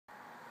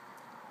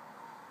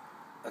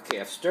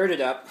Okay, I've stirred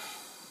it up.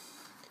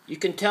 You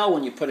can tell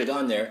when you put it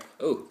on there.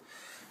 Oh,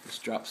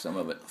 just dropped some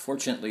of it.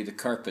 Fortunately, the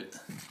carpet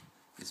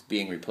is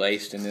being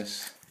replaced in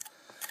this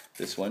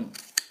one.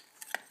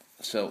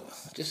 So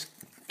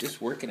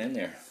just working in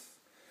there.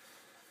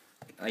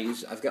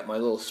 I've got my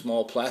little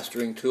small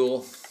plastering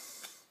tool.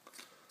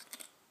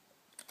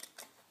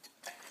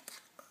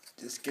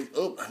 Just get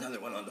another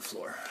one on the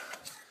floor.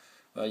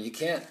 Well, you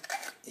can't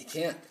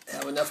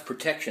have enough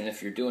protection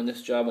if you're doing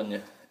this job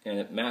and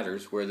it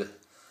matters where the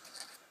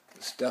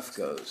stuff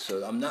goes.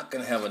 So I'm not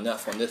going to have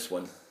enough on this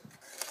one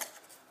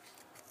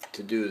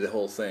to do the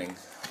whole thing.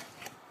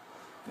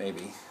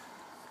 Maybe.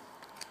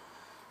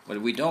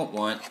 What we don't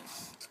want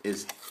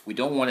is we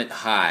don't want it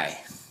high.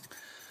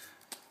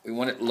 We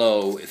want it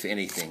low, if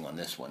anything, on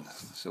this one.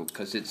 So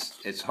because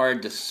it's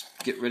hard to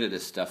get rid of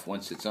this stuff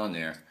once it's on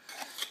there,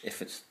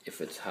 if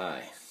it's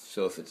high.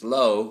 So if it's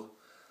low,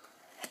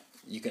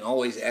 you can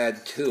always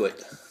add to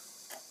it.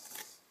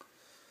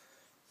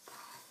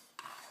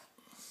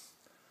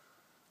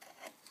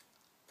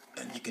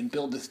 And you can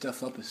build this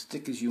stuff up as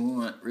thick as you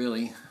want,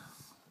 really,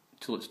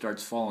 until it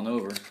starts falling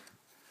over.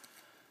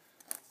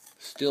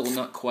 Still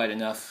not quite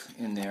enough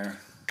in there.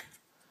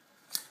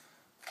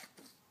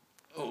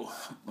 Oh,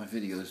 my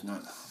video is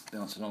not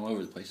bouncing all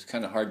over the place. It's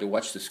kind of hard to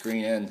watch the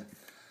screen and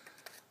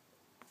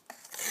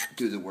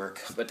do the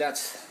work. But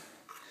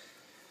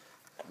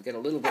I've got a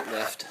little bit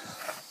left.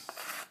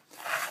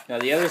 Now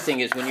the other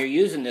thing is when you're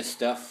using this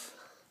stuff,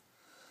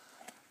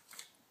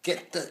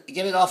 get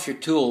it off your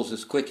tools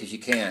as quick as you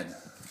can.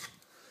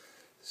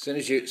 As soon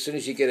as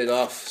you get it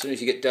off, as soon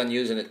as you get done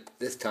using it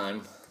this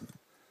time,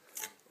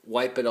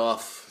 wipe it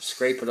off,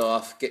 scrape it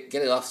off, get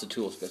it off the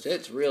tools, because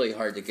it's really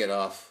hard to get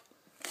off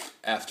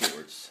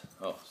afterwards.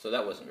 Oh, so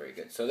that wasn't very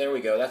good. So there we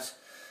go.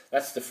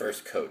 That's the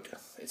first coat.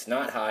 It's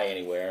not high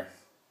anywhere,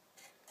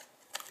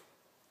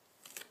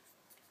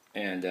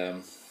 and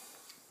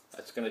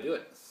that's going to do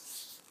it.